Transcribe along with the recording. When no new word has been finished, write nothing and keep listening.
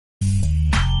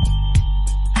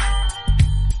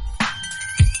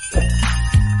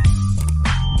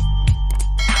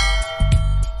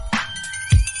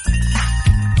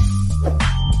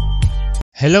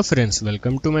Hello friends,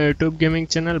 welcome to my YouTube gaming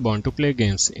channel Born to Play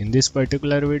Games. In this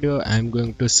particular video I am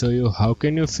going to show you how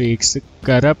can you fix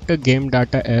corrupt game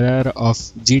data error of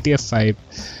GTA 5.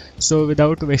 So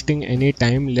without wasting any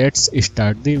time, let's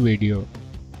start the video.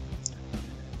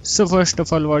 So first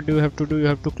of all, what you have to do, you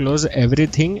have to close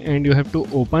everything and you have to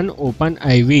open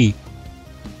IV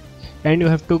and you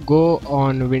have to go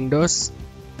on Windows.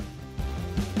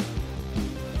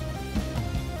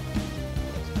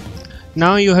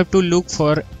 Now you have to look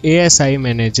for ASI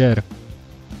manager.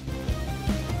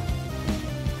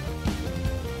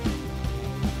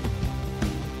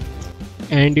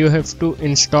 And you have to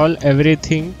install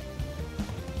everything.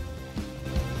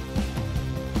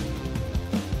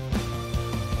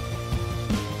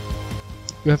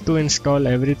 You have to install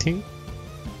everything.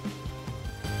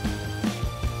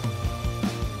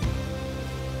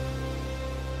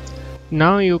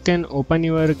 Now you can open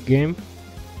your game.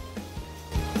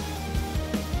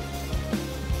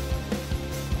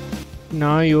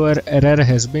 Now your error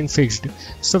has been fixed.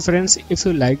 So friends, if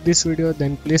you like this video,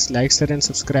 then please like, share and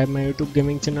subscribe my YouTube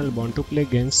gaming channel Born to Play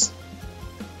Games.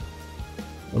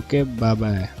 Okay, bye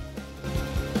bye.